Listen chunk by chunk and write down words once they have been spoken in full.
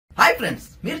Friends,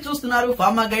 మీరు చూస్తున్నారు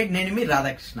pharma guide. నేను మీ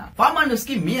రాధాకృష్ణ. ఫార్మా న్యూస్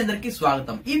కి మీ అందరికి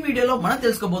స్వాగతం. ఈ వీడియోలో మనం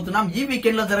తెలుసుకోబోతున్నాం ఈ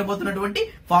వీకెండ్ లో జరగబోతున్నటువంటి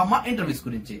ఫార్మా ఇంటర్వ్యూస్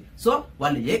గురించి. సో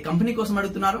వాళ్ళు ఏ కంపెనీ కోసం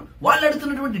అడుగుతున్నారు, వాళ్ళు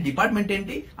అడుగుతున్నటువంటి డిపార్ట్మెంట్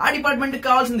ఏంటి, ఆ డిపార్ట్మెంట్ కి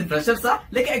కావాల్సింది ఫ్రెషర్సా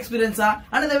లేక ఎక్స్పీరియన్సా,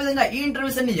 అదే విధంగా ఈ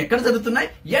ఇంటర్వ్యూస్ అన్ని ఎక్కడ జరుగుతున్నాయి,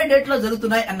 ఏ డేట్ లో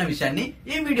జరుగుతున్నాయి అన్న విషయాన్ని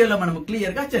ఈ వీడియోలో మనం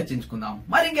క్లియర్ గా చర్చించుకుందాం.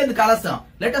 మరి ఇంకెందుకు ఆలస్యం,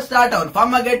 let us start our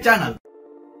pharma guide channel.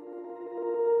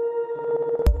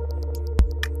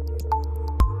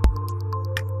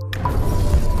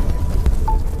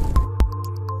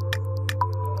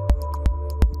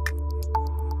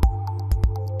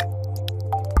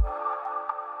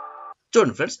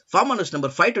 చూడండి ఫ్రెండ్స్, ఫార్మా న్యూస్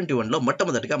నెంబర్ 521 లో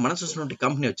మొట్టమొదటిగా మనం చూసినటువంటి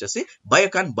కంపెనీ వచ్చేసి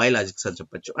బయోకాన్ బయోలాజిక్స్ అని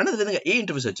చెప్పొచ్చు. అదే విధంగా ఈ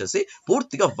ఇంటర్వ్యూస్ వచ్చేసి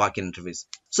పూర్తిగా వాక్-ఇన్ ఇంటర్వ్యూస్.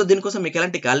 సో దీనికోసం మీకు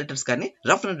ఎలాంటి కాల్ లెటర్స్ కానీ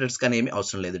రఫ్ లెటర్స్ కానీ ఏమీ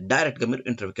అవసరం లేదు, డైరెక్ట్ గా మీరు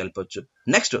ఇంటర్వ్యూకి వెళ్ళిపోవచ్చు.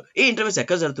 నెక్స్ట్, ఈ ఇంటర్వ్యూస్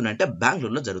ఎక్కడ జరుగుతున్నాయంటే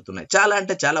బెంగళూరులో జరుగుతున్నాయి.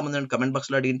 అంటే చాలా మంది కమెంట్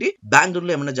బాక్స్ లో అడిగింటి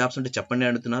బెంగళూరులో ఏమైనా జాబ్స్ ఉంటే చెప్పండి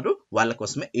అడుగుతున్నారు, వాళ్ళ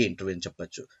కోసమే ఈ ఇంటర్వ్యూ అని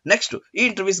చెప్పొచ్చు. నెక్స్ట్, ఈ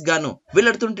ఇంటర్వ్యూస్ గాను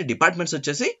వీళ్ళు అడుగుతుంటే డిపార్ట్మెంట్స్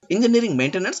వచ్చేసి ఇంజనీరింగ్,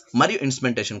 మెయింటెనెన్స్ మరియు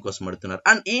ఇన్స్ట్రుమెంటేషన్ కోసం అడుగుతున్నారు.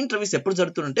 అండ్ ఈ ఇంటర్వ్యూస్ ఎప్పుడు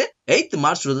జరుగుతుంటే 8th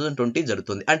March 2020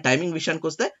 జరుగుతుంది. అండ్ టైమింగ్ విషయానికి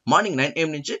వస్తే మార్నింగ్ 9 AM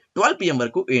నుంచి 12 PM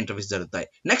వరకు ఈ ఇంటర్వ్యూస్ జరుగుతాయి.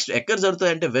 నెక్స్ట్, ఎక్కడ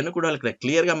జరుగుతాయి అంటే వెనుకూడ ఇక్కడ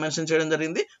క్లియర్ గా మెన్షన్ చేయడం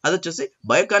జరిగింది. అది వచ్చేసి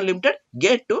Biocon limited,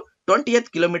 gate 2, 20th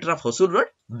kilometer of Hosur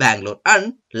road, Bengaluru. And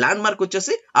land mark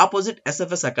వచ్చేసి ఆపోజిట్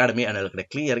SFS అకాడమీ అనేది ఇక్కడ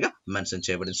క్లియర్ గా మెన్షన్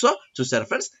చేయబడింది. సో చూసారు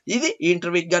ఫ్రెండ్స్, ఇది ఈ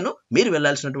ఇంటర్వ్యూకి గాను మీరు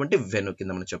వెళ్లాల్సినటువంటి వెన్యూ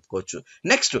కింద మనం చెప్పుకోవచ్చు.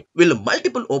 నెక్స్ట్, వీళ్ళు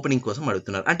మల్టిపుల్ ఓపెనింగ్ కోసం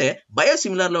అడుగుతున్నారు. అంటే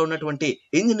బయోసిమిలర్ లో ఉన్నటువంటి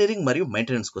ఇంజనీరింగ్ మరియు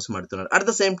మెయింటెనెన్స్ కోసం అడుగుతున్నారు. At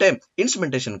the same time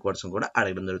instrumentation కోసం కూడా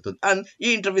అడగడం జరుగుతుంది. అండ్ ఈ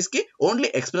ఇంటర్వ్యూస్ కి ఓన్లీ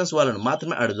ఎక్స్పీరియన్స్ వాళ్ళను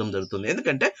మాత్రమే అడగడం జరుగుతుంది.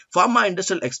 ఎందుకంటే ఫార్మా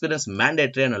ఇండస్ట్రియల్ ఎక్స్పీరియన్స్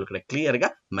మ్యాండేటరీ అని ఇక్కడ క్లియర్ గా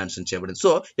మెన్షన్ చేయబడింది.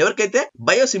 సో ఎవరికైతే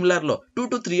బయోసిమిలర్ లో 2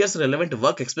 to 3 years relevant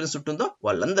work experience ఉంటుందో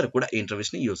వాళ్ళందరూ కూడా ఈ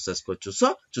ఇంటర్వ్యూస్ ని యూజ్ చేసుకోవచ్చు. సో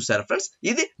చూసారా ఫ్రెండ్స్,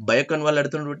 ఇది బయోకాన్ వాళ్ళు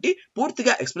అడుగుతున్నటువంటి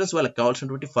పూర్తిగా ఎక్స్పీరియన్స్ వాళ్ళకి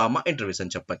కావాల్సినటువంటి ఫార్మా ఇంటర్వ్యూస్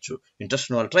అని చెప్పొచ్చు. ఇంట్రెస్ట్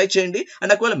ఉన్న వాళ్ళు ట్రై చేయండి.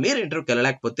 అండ్ ఒకవేళ మీరు ఇంటర్వ్యూకి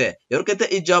వెళ్ళలేకపోతే ఎవరికైతే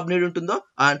ఈ జాబ్ నీడ్ ఉంటుందో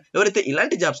అండ్ ఎవరైతే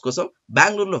ఇలాంటి జాబ్స్ కోసం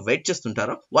బెంగళూరులో వెయిట్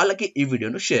చేస్తుంటారో వాళ్ళకి ఈ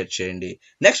వీడియోను షేర్ చేయండి.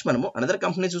 నెక్స్ట్, మనము అనదర్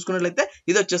కంపెనీ చూసుకున్నట్లయితే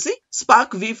ఇది వచ్చేసి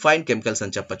స్పార్క్ వి ఫైన్ కెమికల్స్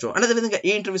అని చెప్పొచ్చు. అదే విధంగా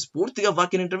ఈ ఇంటర్వ్యూస్ పూర్తిగా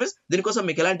వాక్-ఇన్ ఇంటర్వ్యూస్. దీనికోసం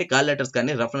మీకు ఎలాంటి కాల్ లెటర్స్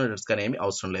కానీ రఫ్ లెటర్స్ కానీ ఏమీ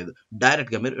అవసరం లేదు,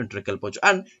 డైరెక్ట్ గా మీరు ఇంటర్వ్యూకి వెళ్ళిపోవచ్చు.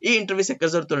 అండ్ ఈ ఇంటర్వ్యూస్ ఎక్కడ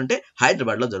జరుగుతుంటే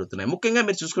హైదరాబాద్ లో జరుగుతున్నాయి. ముఖ్యంగా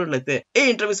మీరు చూసుకున్నట్లయితే ఈ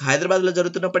ఇంటర్వ్యూస్ హైదరాబాద్ లో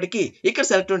జరుగుతున్నప్పటికీ ఇక్కడ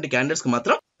సెలెక్ట్ అయిన క్యాండిడేట్స్ కి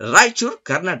మాత్రం రాయచూర్,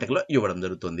 కర్ణాటకలో ఇవ్వడం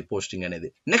జరుగుతుంది పోస్టింగ్ అనేది.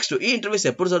 నెక్స్ట్, ఈ ఇంటర్వ్యూస్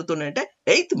ఎప్పుడు జరుగుతున్నాయంటే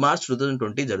 8th March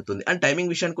 2020 జరుగుతుంది. అండ్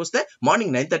టైమింగ్ విషయానికి వస్తే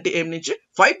మార్నింగ్ 9:30 AM నుంచి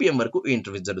 5 PM వరకు ఈ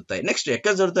ఇంటర్వ్యూస్ జరుగుతాయి. నెక్స్ట్,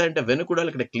 ఎక్కడ జరుగుతాయంటే వెనుకూడలు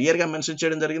ఇక్కడ క్లియర్ గా మెన్షన్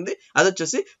చేయడం జరిగింది. అది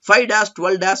వచ్చేసి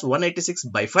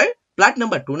 5-12-186/5 plot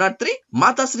number 203,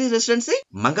 Matasri residency,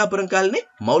 Mangapuram colony,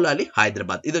 Moula Ali,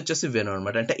 Hyderabad. ఇది వచ్చేసి వేణు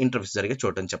అనమాట, అంటే ఇంటర్వ్యూస్ జరిగే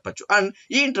చోటు అని చెప్పొచ్చు. అండ్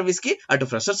ఈ ఇంటర్వ్యూస్ కి అటు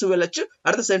ఫ్రెషర్స్ వెళ్ళొచ్చు,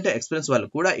 at the same time experience వాళ్ళు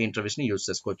కూడా ఈ ఇంటర్వ్యూస్ ని యూజ్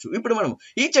చేసుకోవచ్చు. ఇప్పుడు మనం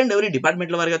ఈచ్ అండ్ ఎవరీ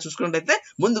డిపార్ట్మెంట్ వారిగా చూసుకున్నట్లయితే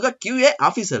ముందుగా QA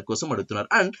ఆఫీసర్ కోసం అడుగుతున్నారు.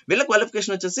 అండ్ వీళ్ళ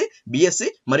క్వాలిఫికేషన్ వచ్చేసి BSc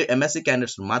మరియు MSc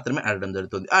క్యాండిడేట్స్ మాత్రమే అడగడం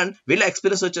జరుగుతుంది. అండ్ వీళ్ళ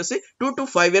ఎక్స్పీరియన్స్ వచ్చేసి 2 to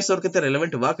 5 years వరకు అయితే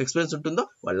రెలెవెంట్ వర్క్ ఎక్స్పీరియన్స్ ఉంటుందో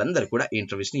వాళ్ళందరూ కూడా ఈ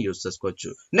ఇంటర్వ్యూస్ ని యూజ్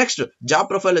చేసుకోవచ్చు. నెక్స్ట్, జాబ్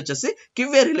ప్రొఫైల్ వచ్చేసి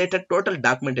QA రిలేటెడ్ టోటల్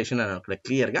డాక్యుమెంటేషన్ అక్కడ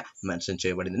క్లియర్ గా మెన్షన్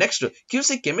చేయబడింది. నెక్స్ట్, QC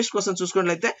కెమిస్ట్ కోసం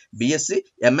చూసుకున్నట్లయితే BSc,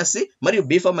 MSc మరియు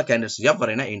B.Pharma క్యాండిడేట్స్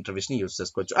ఎవరైనా ఇంటర్వ్యూస్ ని యూజ్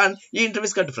చేసుకోవచ్చు. అండ్ ఈ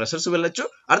ఇంటర్వ్యూస్ కి ఫ్రెషర్స్ వెళ్ళొచ్చు,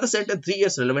 at the same time 3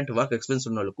 years relevant work experience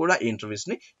ఉన్న వాళ్ళు కూడా ఈ ఇంటర్వ్యూస్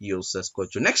ని యూజ్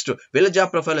చేసుకోవచ్చు. నెక్స్ట్, వీళ్ళ జాబ్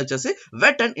ప్రొఫైల్ వచ్చేసి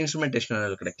వెట్ అండ్ ఇన్స్ట్రుమెంటేషన్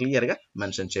అనేది ఇక్కడ క్లియర్ గా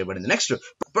మెన్షన్ చేయబడింది. నెక్స్ట్,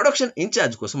 ప్రొడక్షన్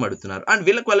ఇన్ఛార్జ్ కోసం అడుగుతున్నారు. అండ్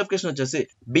వీళ్ళ క్వాలిఫికేషన్ వచ్చేసి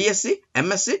BSc,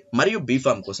 MSc మరియు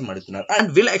B.Pharm కోసం అడుగుతున్నారు. అండ్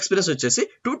వీళ్ళ ఎక్స్పీరియన్స్ వచ్చేసి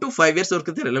 2 to 5 years వరకు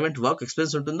అయితే రెలెవెంట్ వర్క్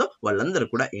ఎక్స్పీరియన్స్ ఉంటుందో వాళ్ళందరూ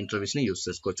కూడా ఇంటర్వ్యూస్ ని యూజ్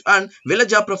చేసుకోవచ్చు. అండ్ వీళ్ళ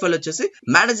జాబ్ ప్రొఫైల్ వచ్చేసి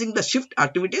managing the shift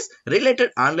activities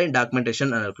related online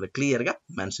documentation అని ఇక్కడ క్లియర్ గా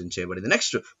మెన్షన్ చేయబడింది.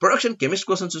 నెక్స్ట్, ప్రొడక్షన్ కెమిస్ట్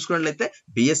కోసం చూసుకున్నట్లయితే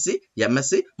BSc,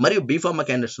 MSc మరియు B.Pharma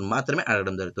క్యాండిడేట్స్ మాత్రమే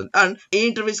అడగడం జరుగుతుంది. అండ్ ఈ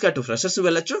ఇంటర్వ్యూస్ కి అటు ఫ్రెషర్స్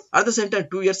వెళ్ళొచ్చు, at the same time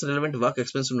 2 years relevant work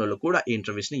experience ఉన్న వాళ్ళు కూడా ఈ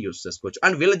ఇంటర్వ్యూస్ ని యూజ్ చేసుకోవచ్చు.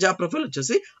 అండ్ వీళ్ళ జాబ్ ప్రొఫైల్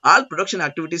వచ్చేసి all production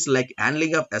activities like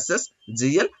handling of SS,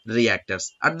 GL reactors,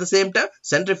 at the same time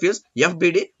centrifuge,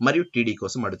 FBD మరియు TD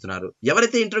కోసం అడుగుతున్నారు.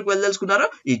 ఎవరైతే ఇంటర్వ్యూకి వెళ్ళదలుచుకున్నారో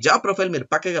ఈ జాబ్ ప్రొఫైల్ మీరు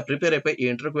పక్కగా ప్రిపేర్ అయిపోయి ఈ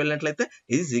ఇంటర్వ్యూకి వెళ్ళినట్లయితే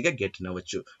ఈజీగా గెట్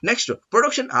అవ్వచ్చు. నెక్స్ట్,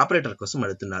 ప్రొడక్షన్ ఆపరేటర్ కోసం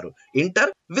అడుగుతున్నారు. ఇంటర్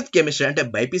విత్ కెమిస్ట్రీ అంటే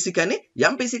BPC కానీ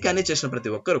MPC కానీ చేసిన ప్రతి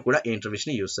ఒక్కరు కూడా ఈ ఇంటర్వ్యూస్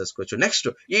ని యూజ్ చేసుకోవచ్చు. నెక్స్ట్,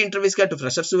 ఈ ఇంటర్వ్యూస్ కి అటు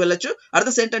ఫ్రెషర్స్ వెళ్ళొచ్చు, at the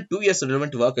same time 2 years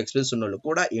relevant work experience ఉన్న వాళ్ళు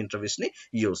కూడా ఈ ఇంటర్వ్యూస్ ని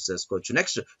యూజ్ చేసుకోవచ్చు.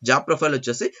 నెక్స్ట్, జాబ్ ప్రొఫైల్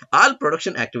వచ్చేసి ఆల్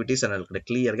ప్రొడక్షన్ యాక్టివిటీస్ అని ఇక్కడ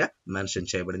క్లియర్ గా మెన్షన్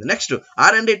చేయబడింది. నెక్స్ట్,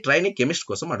 R&D ట్రైనింగ్ కెమిస్ట్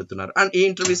కోసం అడుగుతున్నారు. అండ్ ఈ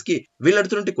ఇంటర్వ్యూస్ కి వీళ్ళు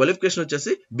అడుగుతున్న క్వాలిఫికేషన్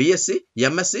వచ్చేసి BSc,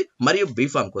 MSc మరియు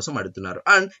B.Pharm కోసం అడుగుతున్నారు.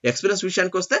 అండ్ ఎక్స్పీరియన్స్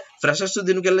విషయానికి వస్తే ఫ్రెషర్స్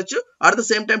దీనికి వెళ్ళొచ్చు, at the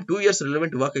same time 2 years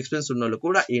relevant work experience ఉన్న వాళ్ళు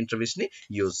కూడా ఈ ఇంటర్వ్యూస్ ని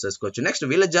యూజ్ చేసుకోవచ్చు. నెక్స్ట్,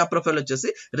 వీళ్ళ జాబ్ ప్రొఫైల్ వచ్చేసి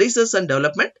research and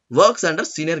development works under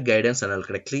senior guidance అని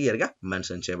ఇక్కడ క్లియర్ గా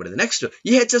మెన్షన్ చేయబడింది. నెక్స్ట్,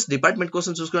 EHS డిపార్ట్మెంట్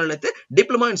కోసం చూసుకున్నట్లయితే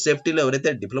డిప్లొమా ఇన్ సేఫ్టీ లో ఎవరైతే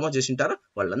డిప్లొమా చేసి ఉంటారో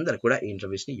వాళ్ళందరూ కూడా ఈ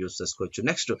ఇంటర్వ్యూస్ ని యూస్ చేసుకోవచ్చు.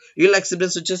 నెక్స్ట్ వీళ్ళ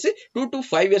ఎక్స్పీరియన్స్ వచ్చేసి 2 to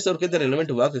 5 years వరకు అయితే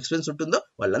రిలవెంట్ వర్క్ ఎక్స్పీరియన్స్ ఉంటుందో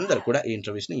వాళ్ళందరూ కూడా ఈ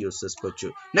ఇంటర్వ్యూస్ ని యూస్ చేసుకోవచ్చు.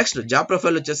 నెక్స్ట్ జాబ్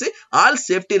ప్రొఫైల్ వచ్చేసి ఆల్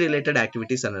సేఫ్టీ రిలేటెడ్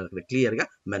యాక్టివిటీస్ అనేది క్లియర్ గా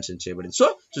మెన్షన్ చేయబడింది. సో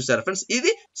చూసారా ఫ్రెండ్స్,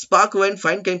 ఇది స్పార్క్ వైన్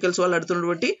ఫైన్ కెమికల్స్ వాళ్ళు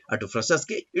అడుగుతున్నటువంటి అటు ఫ్రెషర్స్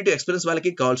కి ఇటు ఎక్స్పీరియన్స్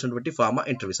వాళ్ళకి కావాల్సినటువంటి ఫార్మా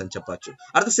ఇంటర్వ్యూస్ అని చెప్పొచ్చు.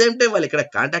 అట్ ద సేమ్ టైం వాళ్ళు ఇక్కడ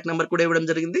కాంటాక్ట్ నెంబర్ కూడా ఇవ్వడం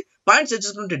జరిగింది. పాయింట్స్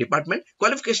వచ్చేటువంటి డిపార్ట్మెంట్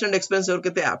క్వాలిఫికేషన్ అండ్ ఎక్స్పీరియన్స్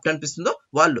ఎవరికైతే యాప్ట్ అనిపిస్తుందో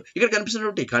వాళ్ళు ఇక్కడ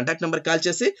కనిపిస్తున్నటువంటి కాంటాక్ట్ నెంబర్ కాల్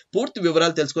చేసి పూర్తి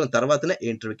వివరాలు తెలుసుకున్న తర్వాతనే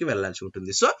ఇంటర్వ్యూకి వెళ్లాల్సి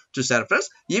ఉంటుంది. సో చూసారా ఫ్రెండ్స్,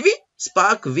 ఇవి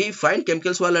స్పార్క్ వి ఫైన్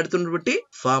కెమికల్స్ వాళ్ళు అడుగుతున్నటువంటి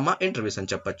ఫార్మా ఇంటర్వ్యూస్ అని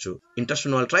చెప్పొచ్చు. ఇంట్రెస్ట్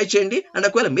ఉన్న వాళ్ళు ట్రై చేయండి. అండ్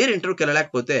ఒకవేళ మీరు ఇంటర్వ్యూకి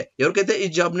వెళ్ళలేకపోతే ఎవరికైతే ఈ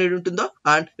జాబ్ నీడ్ ఉంటుందో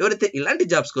అండ్ ఎవరైతే ఇలాంటి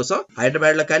జాబ్స్ కోసం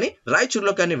హైదరాబాద్ లో కానీ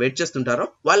రాయచూర్లో కానీ వెయిట్ చేస్తుంటారో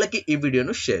వాళ్ళకి ఈ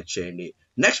వీడియోను షేర్ చేయండి.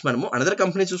 నెక్స్ట్ మనము అనదర్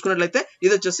కంపెనీ చూసుకున్నట్లయితే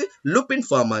ఇది వచ్చేసి లుపిన్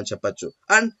ఫార్మా అని చెప్పొచ్చు.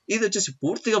 అండ్ ఇది వచ్చేసి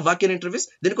పూర్తిగా వాకిన్ ఇంటర్వ్యూస్.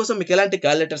 దీనికోసం మీకు ఎలాంటి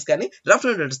కాల్ లెటర్స్ కానీ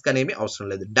రెఫరెన్స్ లెటర్స్ కానీ ఏమీ అవసరం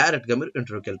లేదు. డైరెక్ట్ గా మీరు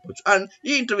ఇంటర్వ్యూకి వెళ్ళిపోవచ్చు. అండ్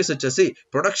ఈ ఇంటర్వ్యూస్ వచ్చేసి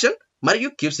ప్రొడక్షన్ మరియు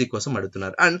క్యూసీ కోసం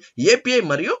అడుగుతున్నారు అండ్ ఏపీఐ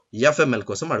మరియు ఎఫ్ఎంఎల్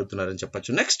కోసం అడుగుతున్నారు అని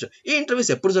చెప్పొచ్చు. నెక్స్ట్ ఈ ఇంటర్వ్యూస్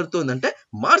ఎప్పుడు జరుగుతుందంటే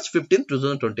March 15,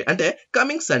 2020 అంటే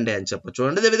కమింగ్ సండే అని చెప్పొచ్చు.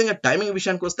 అండ్ అదే విధంగా టైమింగ్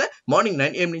విషయానికి వస్తే మార్నింగ్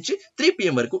 9 AM నుంచి 3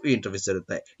 PM వరకు ఈ ఇంటర్వ్యూస్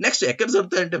జరుగుతాయి. నెక్స్ట్ ఎక్కడ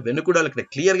జరుగుతాయి అంటే వెనుకూడలో ఇక్కడ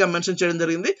క్లియర్ గా మెన్షన్ చేయడం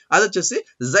జరిగింది. అది వచ్చేసి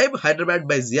జైబ్ Hyderabad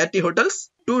by GRT hotels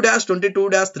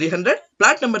 2-22-300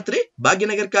 plot number 3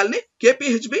 Bhagyanagar colony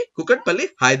KPHB Kukatpally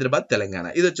Hyderabad Telangana.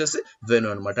 ఇది వచ్చేసి వెను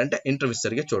అనమాట, అంటే ఇంటర్వ్యూస్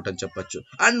జరిగే చోటు అని చెప్పొచ్చు.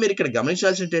 అండ్ మీరు ఇక్కడ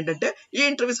గమనించాల్సింది ఏంటంటే ఈ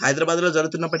ఇంటర్వ్యూస్ హైదరాబాద్ లో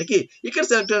జరుగుతున్నప్పటికీ ఇక్కడ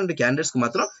సెలెక్ట్ అయిన క్యాండిడేట్స్ కి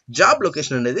మాత్రం జాబ్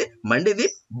లొకేషన్ అనేది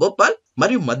మండిదీప్, భోపాల్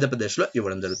మరియు మధ్యప్రదేశ్ లో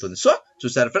ఇవ్వడం జరుగుతుంది. సో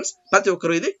చూసారు ఫ్రెండ్స్, ప్రతి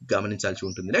ఒక్కరు ఇది గమనించాల్సి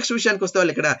ఉంటుంది. నెక్స్ట్ విషయానికి వస్తే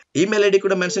వాళ్ళు ఇక్కడ ఈమెయిల్ ఐడి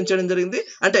కూడా మెన్షన్ చేయడం జరిగింది.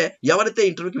 అంటే ఎవరైతే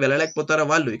ఇంటర్వ్యూకి వెళ్ళలేకపోతారో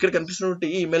వాళ్ళు ఇక్కడ కనిపిస్తున్నటువంటి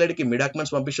ఈ ఈమెయిల్ ఐడికి మీ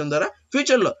డాక్యుమెంట్స్ పంపించడం ద్వారా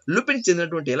ఫ్యూచర్ లో లుపిన్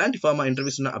చెందినటువంటి ఎలాంటి ఫార్మా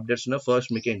ఇంటర్వ్యూస్ ఉన్న అప్డేట్స్ ఉన్న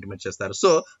ఫస్ట్ మీకు ఇంటిమేట్ చేస్తారు. సో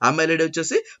ఆ మెయిల్ ఐడి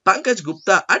వచ్చేసి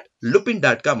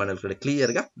pankajgupta@lupin.com అని ఇక్కడ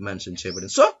క్లియర్ గా మెన్షన్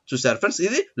చేయబడింది. సో చూసారు ఫ్రెండ్స్,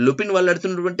 ఇది లుపిన్ వాళ్ళు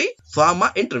అడుగుతున్నటువంటి ఫార్మా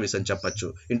ఇంటర్వ్యూస్ అని చెప్పొచ్చు.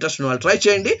 ఇంట్రెస్ట్ ఉన్న వాళ్ళు ట్రై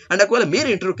చేయండి. అండ్ ఒకవేళ మీరు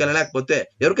ఇంటర్వ్యూకి వెళ్ళలేకపోతే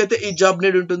ఎవరికైతే ఈ జాబ్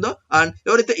నీడ్ ఉంటుందో అండ్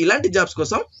ఎవరైతే ఇలాంటి జాబ్స్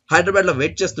కోసం హైదరాబాద్ లో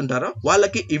వెయిట్ చేస్తుంటారో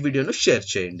వాళ్ళకి ఈ వీడియోను షేర్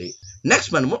చేయండి.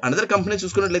 నెక్స్ట్ మనము అనదర్ కంపెనీ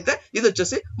చూసుకున్నట్లయితే ఇది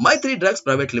వచ్చేసి మైత్రి డ్రగ్స్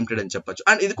ప్రైవేట్ లిమిటెడ్ అని చెప్పొచ్చు.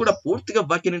 అండ్ ఇది కూడా పూర్తిగా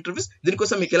వాకిన్ ఇంటర్వ్యూస్.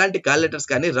 దీనికోసం మీకు ఎలాంటి కాల్ లెటర్స్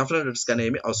కానీ రెఫరెన్స్ లెటర్స్ కానీ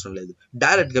ఏమీ అవసరం లేదు.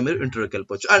 డైరెక్ట్ గా మీరు ఇంటర్వ్యూకి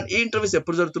వెళ్ళిపోవచ్చు. అండ్ ఈ ఇంటర్వ్యూస్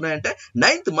ఎప్పుడు జరుగుతున్నాయంటే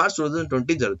 9th March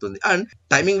 2020 జరుగుతుంది. అండ్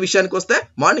టైమింగ్ విషయానికి వస్తే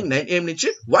మార్నింగ్ 9 AM నుంచి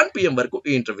 1 PM వరకు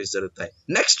ఈ ఇంటర్వ్యూస్ జరుగుతాయి.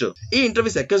 నెక్స్ట్ ఈ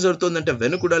ఇంటర్వ్యూస్ ఎక్కడ జరుగుతుందంటే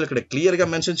వెనుకూడలో ఇక్కడ క్లియర్ గా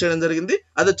మెన్షన్ చేయడం జరిగింది.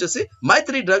 అది వచ్చేసి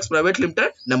మైత్రి drugs private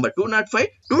limited number 205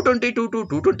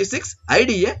 222-226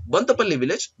 IDA Bonthapalli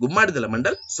village Gummadidala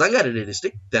mandal Sangareddy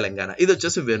district Telangana. ఇది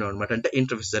వచ్చేసి వేణు అనమాట, అంటే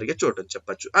ఇంటర్వ్యూస్ జరిగే చోటు అని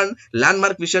చెప్పొచ్చు. అండ్ ల్యాండ్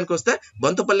మార్క్ విషయానికి వస్తే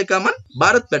Bonthapalli common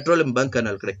Bharat petroleum bunk అని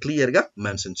ఇక్కడ క్లియర్ గా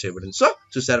మెన్షన్ చేయబడింది. సో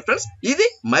చూసారు ఫ్రెండ్స్, ఇది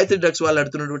మైత్రి డ్రగ్స్ వాళ్ళు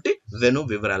అడుగుతున్నటువంటి వెను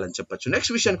వివరాలు అని చెప్పొచ్చు.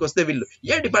 నెక్స్ట్ విషయానికి వస్తే వీళ్ళు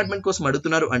ఏ డిపార్ట్మెంట్ కోసం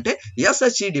అడుగుతున్నారు అంటే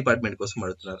SHE డిపార్ట్మెంట్ కోసం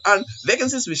అడుగుతున్నారు. అండ్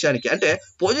వేకెన్సీస్ విషయానికి అంటే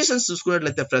పొజిషన్స్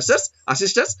చూసుకున్నట్లయితే ఫ్రెషర్స్,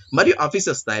 అసిస్టెంట్స్ మరియు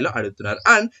ఆఫీసర్ స్థాయిలో అడుగుతున్నారు.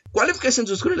 అండ్ క్వాలిఫికేషన్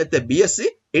చూసుకున్నట్లయితే BSc,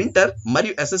 ఇంటర్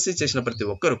మరియు SSC చేసిన ప్రతి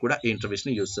ఒక్కరు కూడా ఈ ఇంటర్వ్యూస్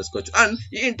ని యూజ్ చేసుకోవచ్చు. అండ్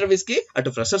ఈ ఇంటర్వ్యూస్ కి అటు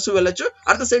ఫ్రెషర్స్ వెళ్ళొచ్చు.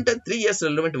 At the same time 3 years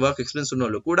relevant work experience ఉన్న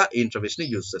వాళ్ళు కూడా ఈ ఇంటర్వ్యూస్ ని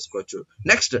యూజ్ చేసుకోవచ్చు.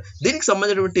 నెక్స్ట్ దీనికి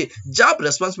సంబంధించినటువంటి జాబ్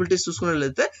రెస్పాన్సిబిలిటీస్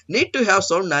చూసుకున్నట్లయితే need to have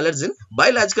sound knowledge in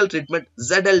biological treatment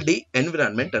ZLD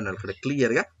environment అని ఇక్కడ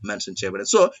క్లియర్ గా మెన్షన్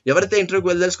చేయబడింది. సో ఎవరైతే ఇంటర్వ్యూకి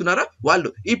వెళ్ళదలుచుకున్నారో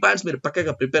వాళ్ళు ఈ పాయింట్స్ మీరు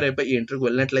పక్కగా ప్రిపేర్ అయిపోయి ఈ ఇంటర్వ్యూకి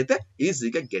వెళ్ళినట్లయితే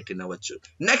ఈజీగా గెట్ ఇన్ అవ్వచ్చు.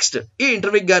 నెక్స్ట్ ఈ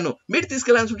ఇంటర్వ్యూకి గాను మీరు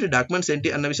తీసుకెళ్లాల్సిన డాక్యుమెంట్స్ ఏంటి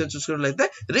అన్న విషయం చూసుకున్నట్లయితే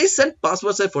రీసెంట్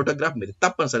పాస్పోర్ట్ ఫోటోగ్రాఫ్ మీరు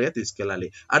తప్పనిసరిగా తీసుకెళ్ళాలి.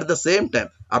 At the same time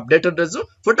updated resume,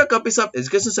 photo copies of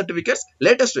education certificates,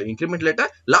 latest increment letter,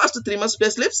 last 3 months pay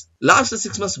slips, last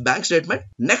 6 months bank statement,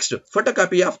 next photo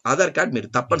copy of Aadhaar card మీరు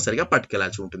తప్పనిసరిగా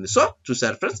పట్టుకెళ్లాల్సి ఉంటుంది. సో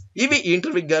చూసారు friends, ఇవి ఈ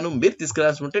ఇంటర్వ్యూకి గాను మీరు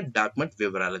తీసుకెళ్లాల్సి ఉంటే డాక్యుమెంట్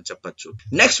వివరాలని చెప్పొచ్చు.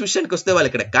 నెక్స్ట్ విషయానికి వస్తే వాళ్ళు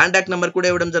ఇక్కడ కాంటాక్ట్ నెంబర్ కూడా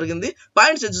ఇవ్వడం జరిగింది.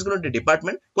 పాయింట్స్ చూసుకున్నట్టు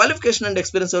డిపార్ట్మెంట్ క్వాలిఫికేషన్ అండ్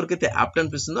ఎక్స్పీరియన్స్ ఎవరికైతే యాప్ట్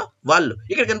అనిపిస్తుందో వాళ్ళు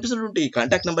ఇక్కడ కనిపిస్తున్నటువంటి ఈ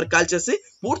కాంటాక్ట్ నెంబర్ కాల్ చేసి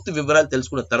పూర్తి వివరాలు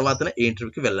తెలుసుకున్న తర్వాతనే ఈ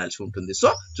ఇంటర్వ్యూకి వెళ్లాల్సి ఉంటుంది. సో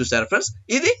చూసారు ఫ్రెండ్స్,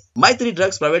 ఇది మైత్రి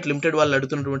డ్రగ్స్ ప్రైవేట్ లిమిటెడ్ వాళ్ళు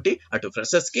అడుగుతున్నటువంటి అటు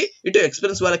ఫ్రెషర్స్ కి ఇటు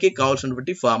ఎక్స్పీరియన్స్ వాళ్ళకి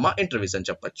కావాల్సినటువంటి ఫార్మా ఇంటర్వ్యూస్ అని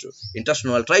చెప్పొచ్చు. ఇంట్రెస్ట్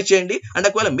ఉన్న వాళ్ళు ట్రై చేయండి. అండ్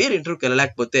ఒకవేళ మీరు ఇంటర్వ్యూకి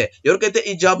వెళ్ళలేకపోతే ఎవరికైతే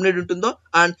ఈ జాబ్ నీడ్ ఉంటుందో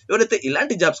అండ్ ఎవరైతే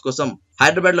ఇలాంటి జాబ్స్ కోసం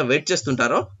హైదరాబాద్ లో వెయిట్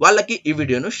చేస్తుంటారో వాళ్ళకి ఈ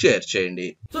వీడియోను షేర్ చేయండి.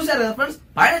 చూసారు కదా ఫ్రెండ్స్,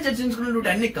 పైన చర్చించుకున్నటువంటి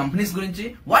అన్ని కంపెనీస్ గురించి,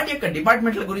 వాటి యొక్క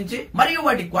డిపార్ట్మెంట్ల గురించి మరియు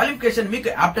వాటి క్వాలిఫికేషన్ మీకు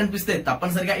యాప్ట్ అనిపిస్తే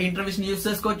తప్పనిసరిగా ఈ ఇంటర్వ్యూస్ ని యూజ్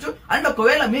చేసుకోవచ్చు. అండ్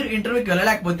ఒకవేళ మీరు ఇంటర్వ్యూకి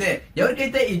వెళ్ళలేకపోతే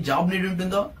ఎవరికైతే ఈ జాబ్ నీడ్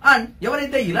ఉంటుందో అండ్ ఎవరైతే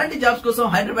ఎవరైతే ఇలాంటి జాబ్స్ కోసం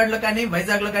హైదరాబాద్ లో కానీ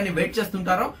వైజాగ్ లో కానీ వెయిట్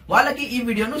చేస్తుంటారో వాళ్ళకి ఈ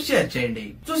వీడియోను షేర్ చేయండి.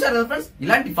 చూసారు కదా ఫ్రెండ్స్,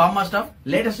 ఇలాంటి ఫార్మా స్టాఫ్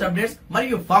లేటెస్ట్ అప్డేట్స్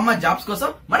మరియు ఫార్మా జాబ్స్ కోసం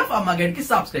మన ఫార్మా గైడ్ కి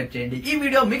సబ్స్క్రైబ్ చేయండి. ఈ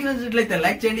వీడియో మీకు నచ్చినట్లయితే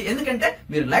లైక్ చేయండి, ఎందుకంటే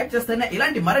మీరు లైక్ చేస్తేనే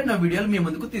ఇలాంటి మరెన్నో వీడియోలు మీ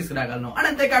ముందుకు తీసుకురాగలను. అండ్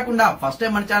అంతేకాకుండా ఫస్ట్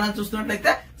టైం మన ఛానల్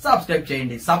చూస్తున్నట్లయితే సబ్స్క్రైబ్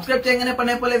చేయండి. సబ్స్క్రైబ్ చేయగానే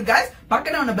పని అయిపోలేదు గాయస్,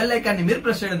 పక్కనే ఉన్న బెల్ ఐకాన్ ని మీరు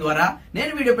ప్రెస్ చేయడం ద్వారా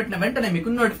నేను వీడియో పెట్టిన వెంటనే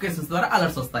మీకు నోటిఫికేషన్స్ ద్వారా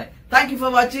అలర్ట్స్ వస్తాయి. Thank you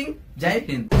for watching. జై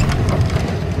హింద్.